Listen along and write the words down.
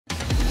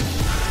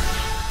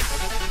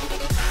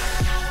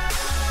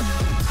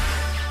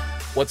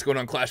What's going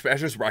on, Clash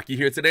Bashers? Rocky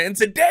here today, and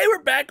today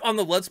we're back on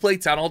the Let's Play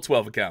Town Hall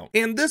 12 account.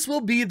 And this will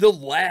be the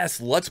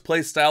last Let's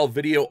Play style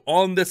video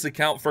on this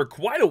account for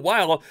quite a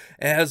while,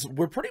 as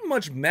we're pretty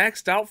much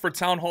maxed out for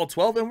Town Hall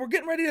 12, and we're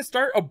getting ready to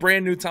start a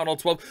brand new Town Hall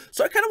 12.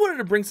 So I kind of wanted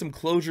to bring some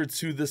closure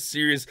to this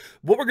series.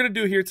 What we're going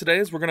to do here today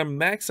is we're going to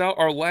max out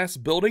our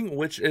last building,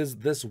 which is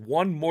this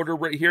one mortar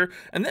right here.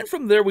 And then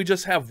from there, we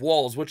just have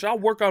walls, which I'll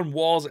work on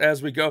walls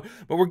as we go.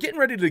 But we're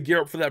getting ready to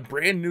gear up for that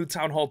brand new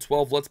Town Hall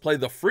 12 Let's Play,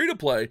 the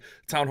free-to-play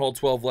Town Hall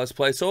 12 Let's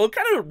Play. So it'll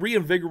kind of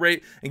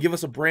reinvigorate and give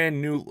us a brand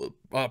new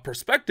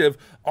perspective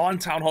on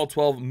Town Hall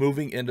 12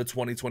 moving into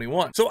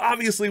 2021. So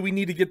obviously we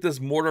need to get this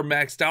mortar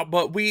maxed out,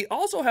 but we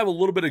also have a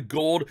little bit of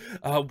gold.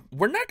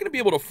 We're not going to be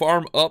able to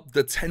farm up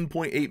the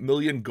 10.8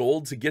 million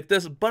gold to get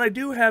this, but I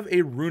do have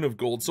a rune of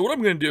gold. So what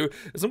I'm going to do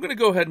is I'm going to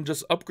go ahead and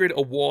just upgrade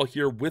a wall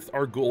here with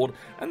our gold,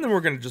 and then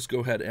we're going to just go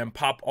ahead and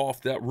pop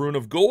off that rune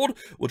of gold,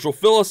 which will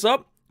fill us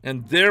up.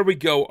 And there we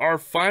go, our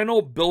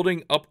final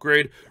building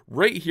upgrade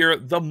right here.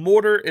 The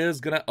mortar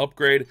is going to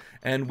upgrade,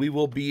 and we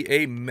will be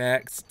a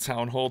max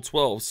Town Hall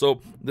 12.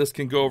 So this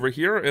can go over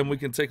here, and we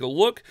can take a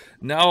look.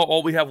 Now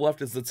all we have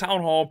left is the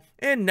Town Hall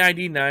and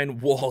 99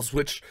 walls,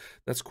 which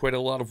that's quite a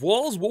lot of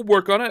walls. We'll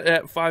work on it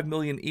at 5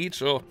 million each,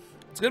 so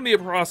it's going to be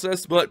a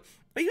process, but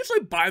I usually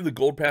buy the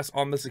gold pass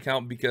on this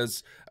account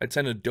because I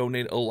tend to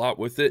donate a lot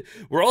with it.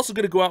 We're also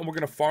going to go out and we're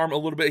going to farm a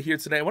little bit here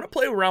today. I want to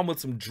play around with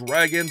some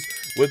dragons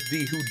with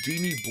the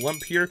Houdini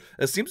blimp here.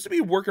 It seems to be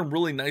working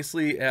really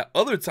nicely at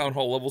other Town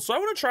Hall levels, so I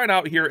want to try it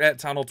out here at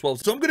Town Hall 12.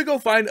 So I'm going to go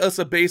find us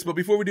a base, but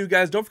before we do,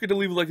 guys, don't forget to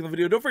leave a like in the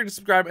video. Don't forget to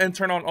subscribe and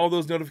turn on all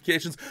those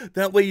notifications.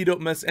 That way you don't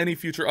miss any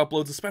future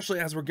uploads, especially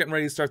as we're getting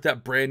ready to start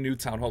that brand new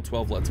Town Hall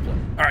 12 Let's Play.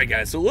 All right,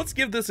 guys, so let's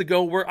give this a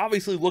go. We're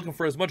obviously looking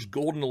for as much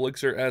golden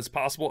elixir as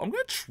possible. I'm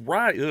going to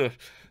try...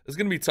 It's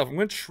gonna be tough. I'm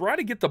gonna try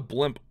to get the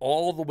blimp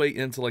all the way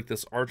into like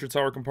this archer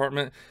tower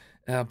compartment,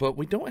 but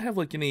we don't have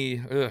like any.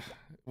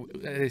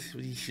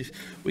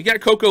 We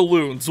got Coco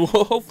Loons.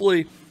 Well,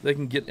 hopefully they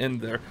can get in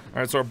there. All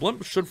right, so our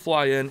blimp should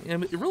fly in,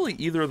 and really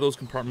either of those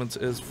compartments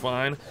is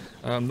fine.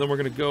 Then we're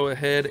gonna go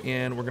ahead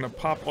and we're gonna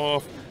pop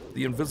off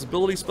the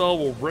invisibility spell.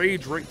 We'll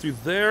rage right through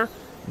there.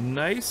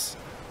 Nice.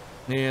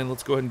 And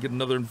let's go ahead and get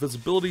another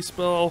invisibility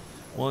spell.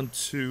 1,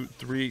 2,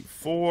 3,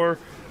 4.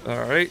 All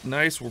right,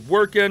 nice. We're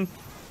working.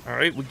 All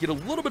right, we get a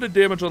little bit of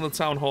damage on the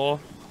Town Hall.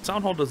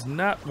 Town Hall does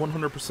not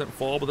 100%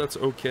 fall, but that's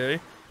okay.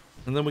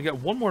 And then we got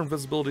one more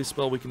invisibility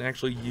spell we can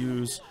actually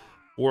use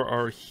for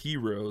our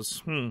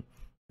heroes. I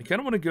kind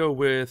of want to go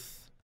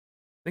with...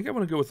 I think I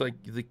want to go with like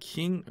the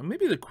king,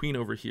 maybe the queen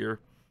over here.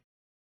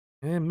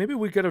 And maybe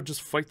we got to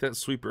just fight that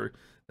sweeper.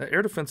 That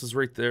air defense is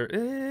right there.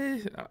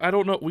 I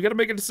don't know. We got to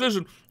make a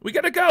decision. We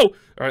got to go. All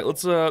right,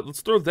 let's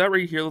throw that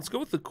right here. Let's go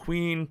with the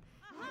queen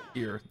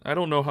here. I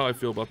don't know how I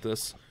feel about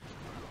this.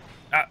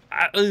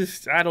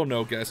 I don't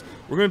know, guys.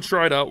 We're going to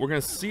try it out. We're going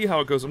to see how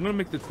it goes. I'm going to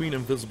make the queen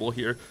invisible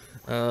here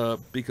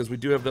because we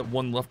do have that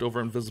one leftover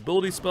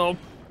invisibility spell.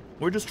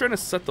 We're just trying to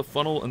set the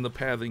funnel and the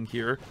pathing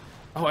here.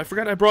 Oh, I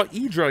forgot I brought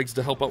E-Drags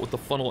to help out with the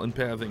funnel and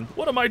pathing.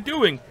 What am I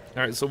doing?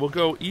 All right, so we'll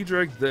go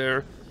E-Drag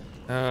there.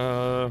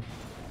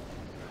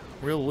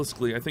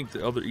 Realistically, I think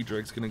the other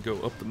E-Drag's going to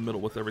go up the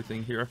middle with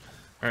everything here.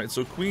 All right,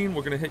 so queen,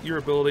 we're going to hit your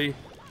ability.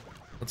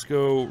 Let's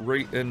go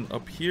right in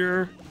up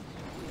here.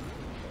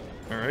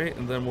 Alright,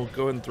 and then we'll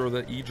go ahead and throw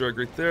that E-Drag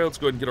right there. Let's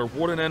go ahead and get our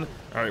warden in.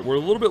 Alright, we're a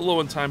little bit low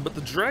in time, but the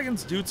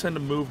dragons do tend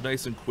to move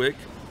nice and quick.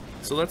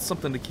 So that's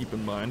something to keep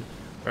in mind.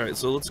 Alright,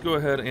 so let's go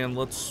ahead and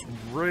let's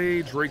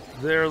rage right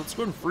there. Let's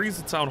go ahead and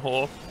freeze the Town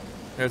Hall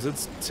as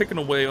it's ticking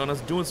away on us,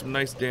 doing some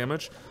nice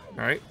damage.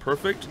 Alright,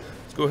 perfect.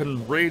 Let's go ahead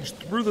and rage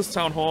through this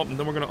Town Hall, and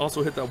then we're going to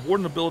also hit that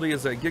warden ability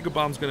as that Giga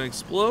Bomb's going to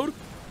explode.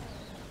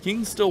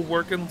 King's still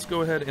working. Let's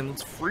go ahead and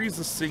let's freeze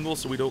the single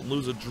so we don't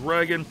lose a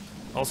dragon.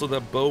 Also,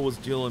 that bow was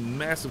dealing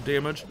massive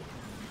damage.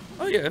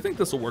 Oh yeah, I think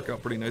this will work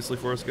out pretty nicely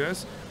for us,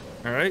 guys.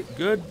 All right,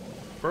 good,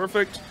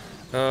 perfect.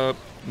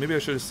 Maybe I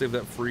should have saved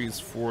that freeze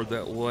for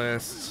that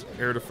last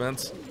air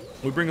defense.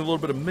 We bring a little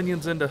bit of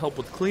minions in to help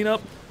with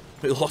cleanup.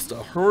 We lost a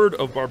herd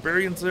of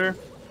barbarians there.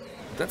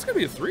 That's gonna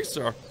be a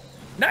 3-star.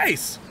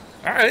 Nice.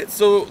 All right,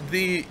 so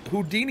the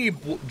Houdini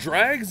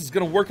drags is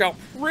gonna work out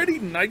pretty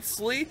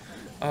nicely,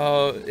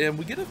 and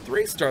we get a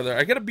 3-star there.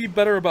 I gotta be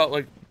better about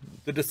like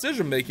the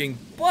decision making,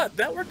 but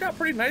that worked out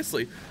pretty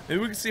nicely. Maybe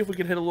we can see if we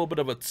can hit a little bit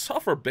of a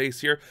tougher base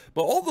here,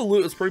 but all the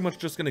loot is pretty much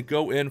just going to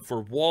go in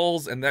for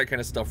walls and that kind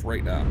of stuff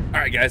right now.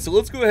 All right, guys, so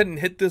let's go ahead and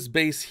hit this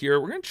base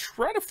here. We're going to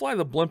try to fly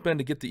the blimp in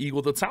to get the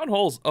eagle. The Town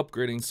Hall is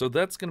upgrading, so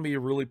that's going to be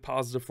really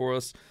positive for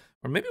us.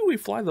 Or maybe we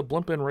fly the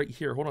blimp in right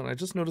here. Hold on, I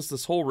just noticed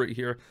this hole right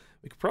here.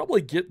 We could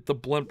probably get the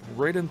blimp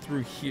right in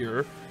through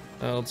here.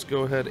 Let's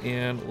go ahead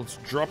and let's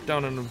drop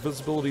down an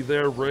invisibility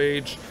there,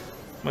 rage.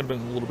 Might have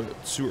been a little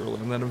bit too early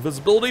on that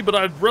invisibility, but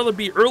I'd rather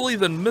be early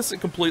than miss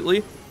it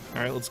completely.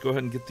 All right, let's go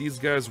ahead and get these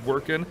guys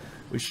working.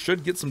 We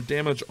should get some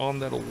damage on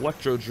that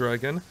Electro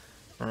Dragon.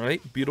 All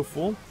right,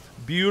 beautiful.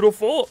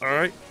 Beautiful. All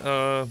right,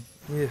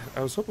 yeah,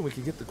 I was hoping we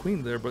could get the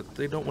queen there, but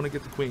they don't want to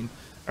get the queen.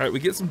 All right, we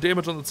get some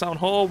damage on the Town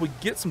Hall. We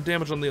get some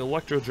damage on the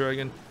Electro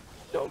Dragon.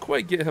 Don't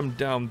quite get him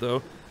down,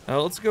 though.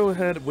 Let's go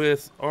ahead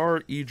with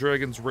our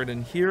E-Dragons right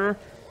in here.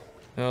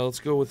 Let's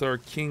go with our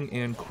king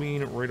and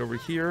queen right over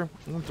here.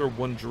 I'm gonna throw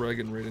one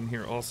dragon right in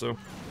here also.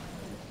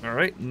 All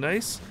right,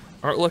 nice.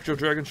 Our Electro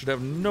Dragon should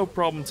have no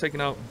problem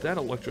taking out that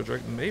Electro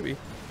Dragon.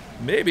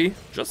 Maybe.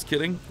 Just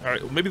kidding. All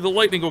right, maybe the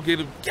lightning will get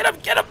him. Get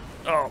him!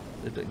 Oh,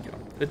 it didn't get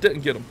him. It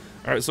didn't get him.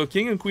 All right, so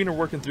king and queen are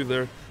working through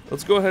there.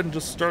 Let's go ahead and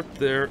just start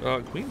there.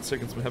 Queen's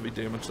taking some heavy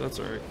damage. That's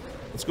all right.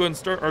 Let's go ahead and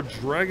start our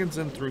dragons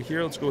in through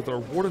here. Let's go with our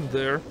warden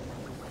there.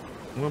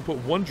 I'm going to put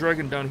one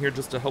dragon down here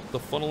just to help the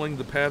funneling,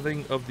 the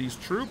pathing of these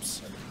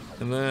troops.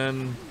 And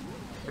then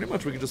pretty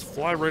much we can just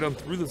fly right on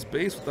through this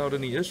base without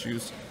any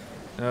issues.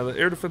 The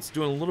air defense is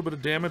doing a little bit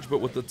of damage, but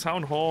with the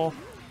town hall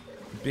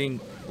being,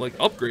 like,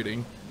 upgrading,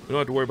 we don't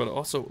have to worry about it.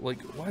 Also,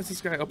 like, why is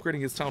this guy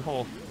upgrading his town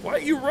hall? Why are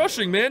you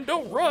rushing, man?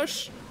 Don't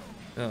rush!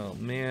 Oh,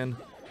 man.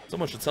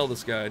 Someone should tell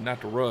this guy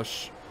not to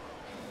rush.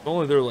 If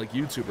only they're, like,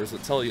 YouTubers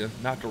that tell you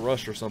not to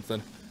rush or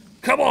something.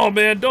 Come on,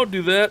 man! Don't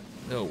do that!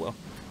 Oh, well.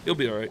 He'll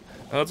be alright.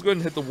 Let's go ahead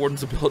and hit the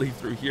warden's ability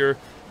through here.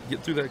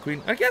 Get through that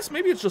queen. I guess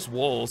maybe it's just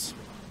walls.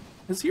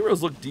 His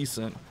heroes look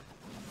decent.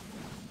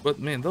 But,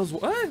 man, those...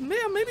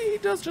 man, maybe he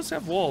does just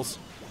have walls.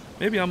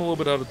 Maybe I'm a little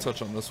bit out of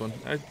touch on this one.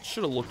 I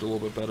should have looked a little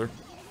bit better.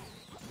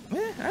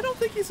 I don't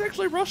think he's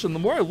actually rushing. The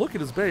more I look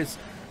at his base,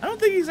 I don't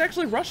think he's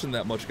actually rushing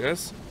that much,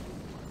 guys.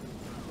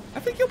 I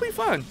think he'll be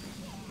fine.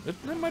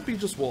 It might be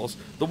just walls.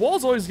 The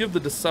walls always give the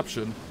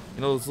deception.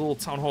 You know, those little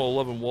Town Hall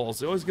 11 walls.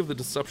 They always give the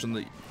deception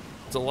that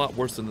it's a lot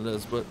worse than it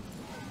is. But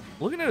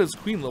looking at his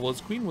queen level,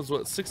 his queen was,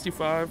 what,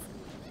 65?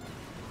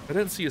 I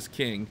didn't see his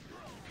king.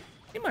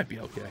 He might be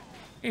okay.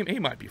 He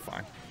might be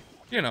fine.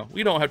 You know,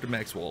 we don't have to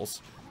max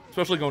walls.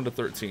 Especially going to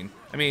 13.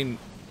 I mean,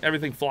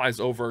 everything flies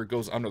over,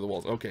 goes under the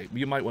walls. Okay,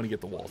 you might want to get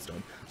the walls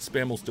done.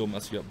 Spam will still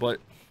mess you up, but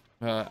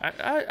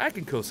I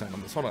can co-sign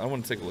on this. Hold on, I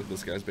want to take a look at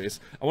this guy's base.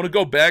 I want to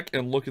go back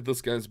and look at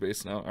this guy's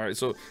base now. All right,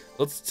 so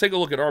let's take a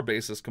look at our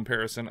bases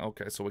comparison.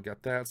 Okay, so we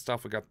got that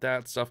stuff. We got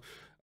that stuff.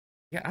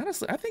 Yeah,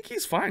 honestly, I think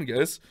he's fine,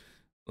 guys.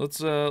 Let's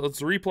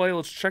replay.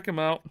 Let's check him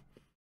out.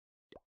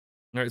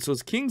 All right, so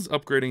his king's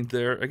upgrading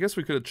there. I guess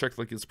we could have checked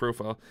like his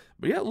profile,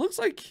 but yeah, it looks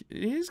like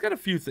he's got a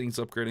few things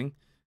upgrading.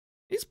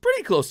 He's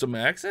pretty close to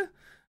max.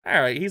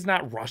 All right, he's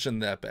not rushing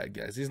that bad,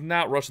 guys. He's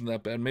not rushing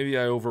that bad. Maybe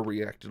I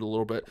overreacted a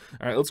little bit.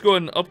 All right, let's go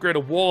ahead and upgrade a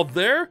wall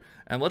there,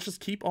 and let's just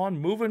keep on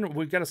moving.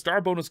 We've got a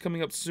star bonus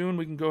coming up soon.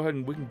 We can go ahead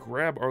and we can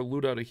grab our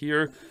loot out of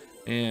here,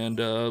 and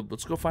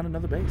let's go find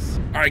another base.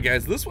 All right,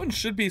 guys, this one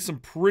should be some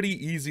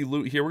pretty easy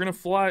loot here. We're gonna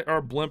fly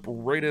our blimp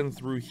right in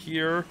through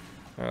here.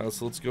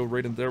 So let's go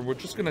right in there. We're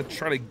just gonna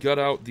try to gut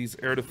out these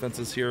air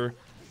defenses here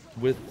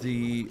with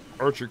the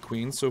archer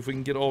queen. So if we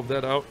can get all of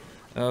that out.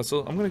 So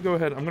I'm going to go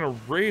ahead, I'm going to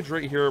rage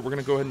right here. We're going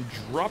to go ahead and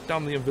drop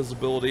down the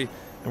invisibility,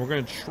 and we're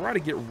going to try to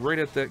get right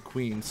at that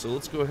queen. So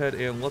let's go ahead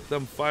and let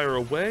them fire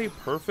away.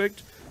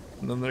 Perfect.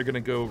 And then they're going to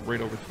go right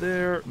over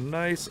there.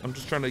 Nice. I'm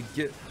just trying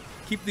to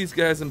keep these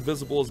guys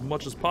invisible as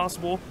much as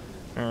possible.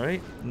 All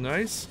right.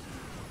 Nice.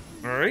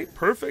 All right.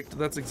 Perfect.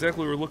 That's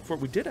exactly what we're looking for.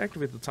 We did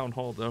activate the town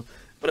hall, though,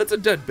 but it's a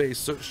dead base,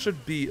 so it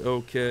should be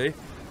okay.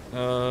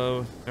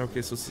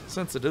 Okay, so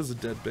since it is a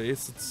dead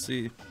base, let's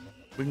see.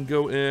 We can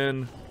go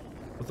in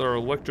with our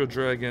Electro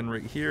Dragon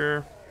right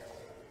here.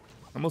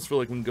 I almost feel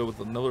like we can go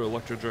with another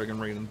Electro Dragon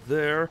right in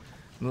there.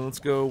 And then let's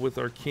go with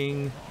our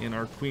king and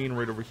our queen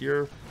right over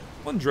here.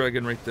 One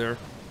dragon right there.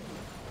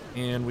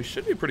 And we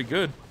should be pretty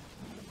good.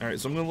 Alright,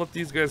 so I'm going to let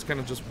these guys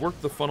kind of just work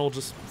the funnel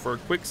just for a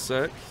quick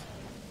sec.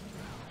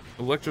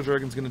 Electro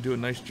Dragon's going to do a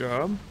nice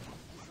job.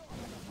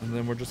 And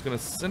then we're just going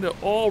to send it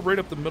all right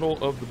up the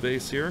middle of the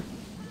base here.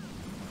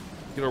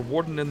 Get our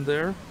warden in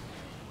there.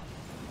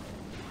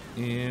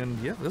 And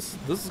yeah, this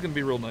is gonna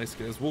be real nice,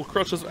 guys. We'll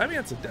crush this. I mean,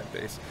 it's a dead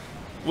base.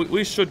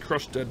 We should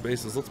crush dead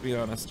bases, let's be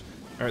honest.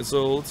 Alright,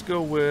 so let's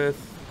go with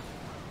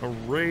a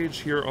rage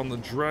here on the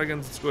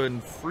dragons. Let's go ahead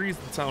and freeze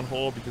the town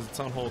hall, because the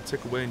town hall will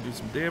tick away and do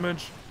some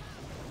damage.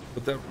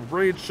 But that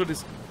rage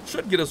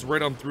should get us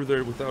right on through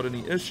there without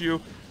any issue.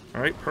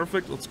 Alright,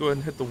 perfect. Let's go ahead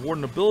and hit the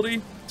warden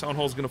ability. Town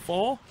hall's gonna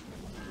fall.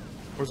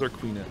 Where's our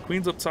queen at?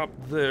 Queen's up top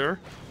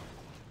there.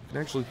 We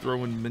can actually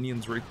throw in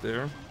minions right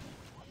there.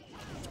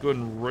 Go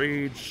ahead and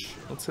rage.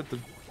 Let's hit the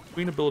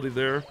queen ability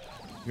there.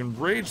 You can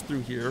rage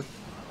through here.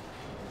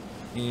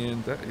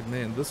 And that,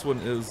 man, this one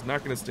is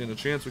not going to stand a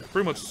chance. We can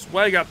pretty much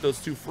swag out those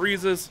two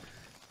freezes.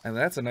 And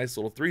that's a nice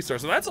little 3-star.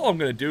 So that's all I'm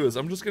going to do is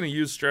I'm just going to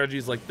use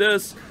strategies like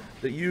this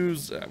that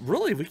use,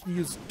 really, we can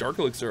use Dark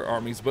Elixir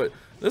armies, but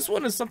this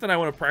one is something I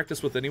want to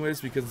practice with anyways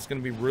because it's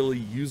going to be really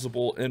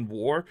usable in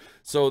war.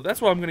 So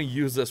that's why I'm going to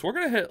use this. We're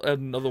going to hit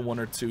another one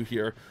or two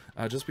here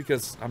just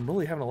because I'm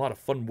really having a lot of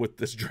fun with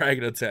this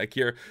dragon attack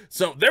here.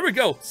 So there we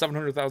go.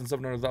 700,000,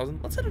 700,000.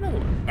 Let's hit another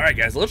one. All right,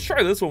 guys, let's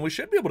try this one. We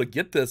should be able to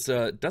get this.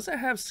 Doesn't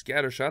have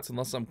scatter shots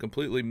unless I'm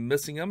completely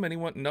missing them.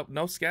 Anyone? Nope,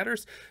 no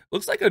scatters.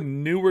 Looks like a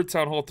newer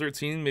Town Hall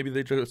 13. Maybe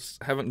they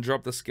just haven't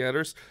dropped the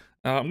scatters.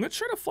 I'm going to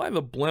try to fly the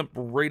blimp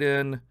right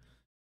in.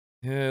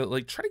 Yeah,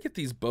 like, try to get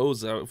these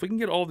bows out. If we can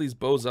get all these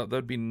bows out,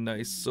 that'd be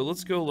nice. So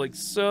let's go like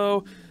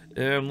so.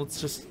 And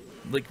let's just,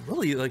 like,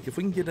 really, like, if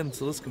we can get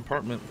into this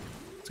compartment.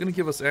 Let's going to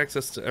give us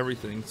access to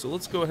everything. So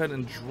let's go ahead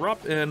and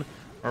drop in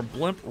our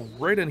blimp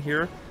right in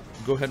here.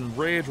 Go ahead and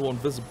rage, roll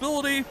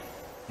invisibility,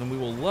 and we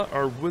will let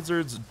our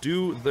wizards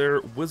do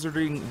their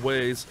wizarding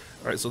ways.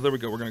 All right, so there we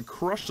go. We're going to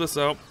crush this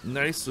out.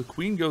 Nice. The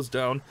queen goes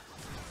down.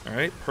 All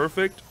right,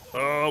 perfect.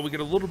 We get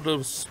a little bit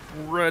of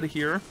spread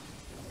here,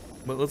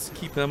 but let's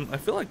keep him. I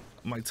feel like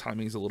my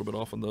timing's a little bit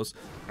off on those.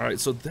 All right,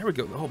 so there we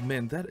go. Oh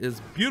man, that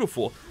is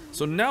beautiful.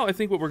 So now I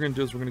think what we're going to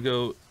do is we're going to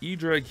go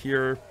E-drag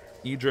here,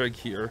 E-drag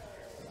here.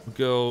 We'll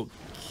go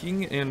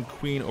king and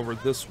queen over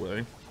this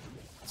way.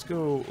 Let's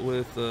go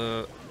with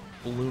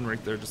balloon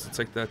right there just to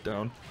take that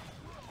down.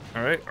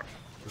 All right,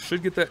 we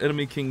should get that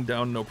enemy king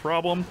down, no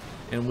problem.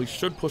 And we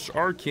should push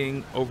our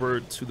king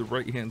over to the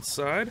right-hand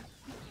side.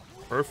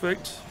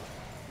 Perfect.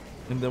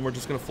 And then we're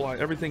just going to fly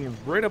everything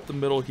right up the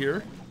middle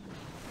here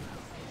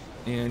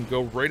and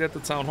go right at the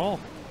town hall.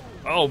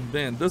 Oh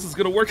man, this is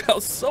going to work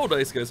out so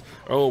nice, guys.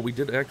 Oh, we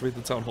did activate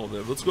the town hall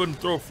there. Let's go ahead and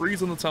throw a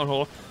freeze on the town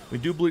hall. We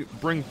do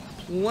bring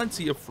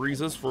plenty of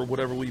freezes for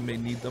whatever we may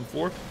need them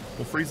for.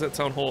 We'll freeze that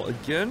town hall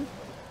again.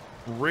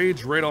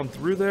 Rage right on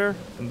through there,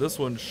 and this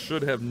one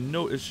should have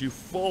no issue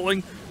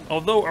falling,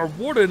 although our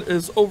warden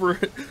is over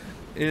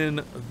in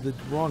the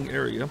wrong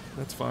area.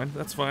 That's fine,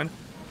 that's fine.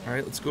 All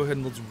right, let's go ahead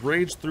and let's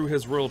rage through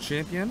his royal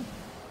champion.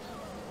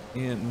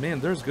 And man,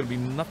 there's gonna be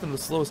nothing to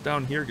slow us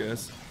down here,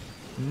 guys.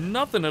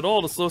 Nothing at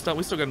all to slow us down.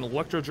 We still got an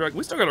electro drag.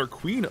 We still got our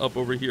queen up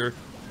over here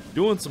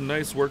doing some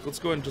nice work. Let's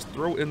go ahead and just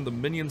throw in the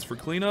minions for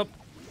cleanup.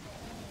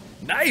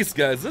 Nice,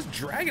 guys. This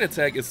dragon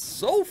attack is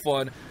so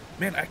fun.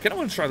 Man, I kind of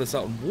want to try this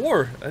out in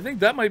war. I think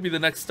that might be the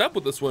next step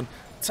with this one.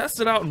 Test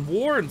it out in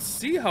war and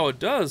see how it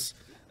does.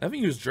 I haven't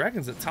used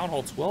dragons at Town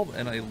Hall 12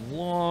 in a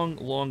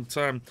long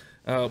time.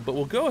 But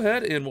we'll go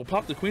ahead and we'll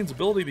pop the queen's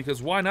ability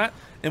because why not?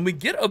 And we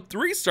get a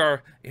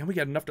 3-star and we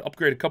got enough to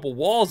upgrade a couple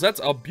walls.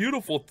 That's a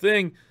beautiful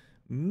thing.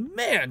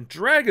 Man,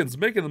 dragons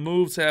making the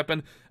moves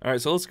happen. All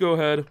right, so let's go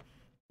ahead.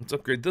 Let's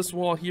upgrade this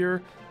wall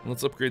here. And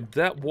let's upgrade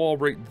that wall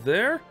right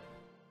there.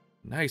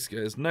 Nice,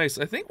 guys, nice.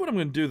 I think what I'm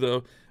going to do,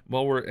 though,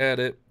 while we're at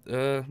it,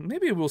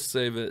 maybe we'll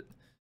save it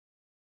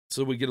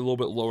so we get a little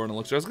bit lower in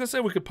elixir. I was going to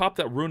say we could pop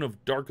that rune of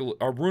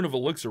rune of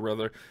elixir,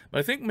 rather, but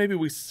I think maybe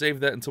we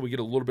save that until we get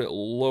a little bit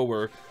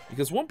lower,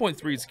 because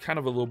 1.3 is kind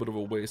of a little bit of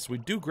a waste. We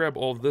do grab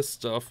all this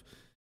stuff,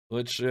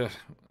 which I'm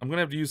going to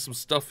have to use some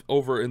stuff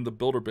over in the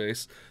builder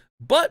base,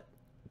 but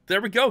there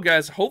we go,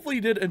 guys. Hopefully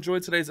you did enjoy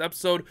today's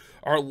episode.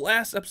 Our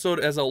last episode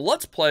as a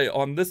Let's Play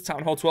on this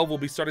Town Hall 12. We'll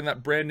be starting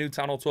that brand new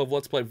Town Hall 12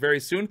 Let's Play very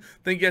soon.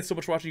 Thank you guys so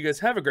much for watching. You guys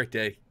have a great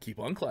day. Keep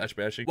on Clash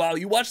bashing. Wow,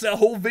 you watched that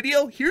whole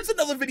video? Here's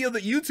another video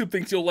that YouTube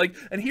thinks you'll like,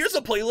 and here's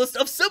a playlist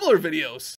of similar videos.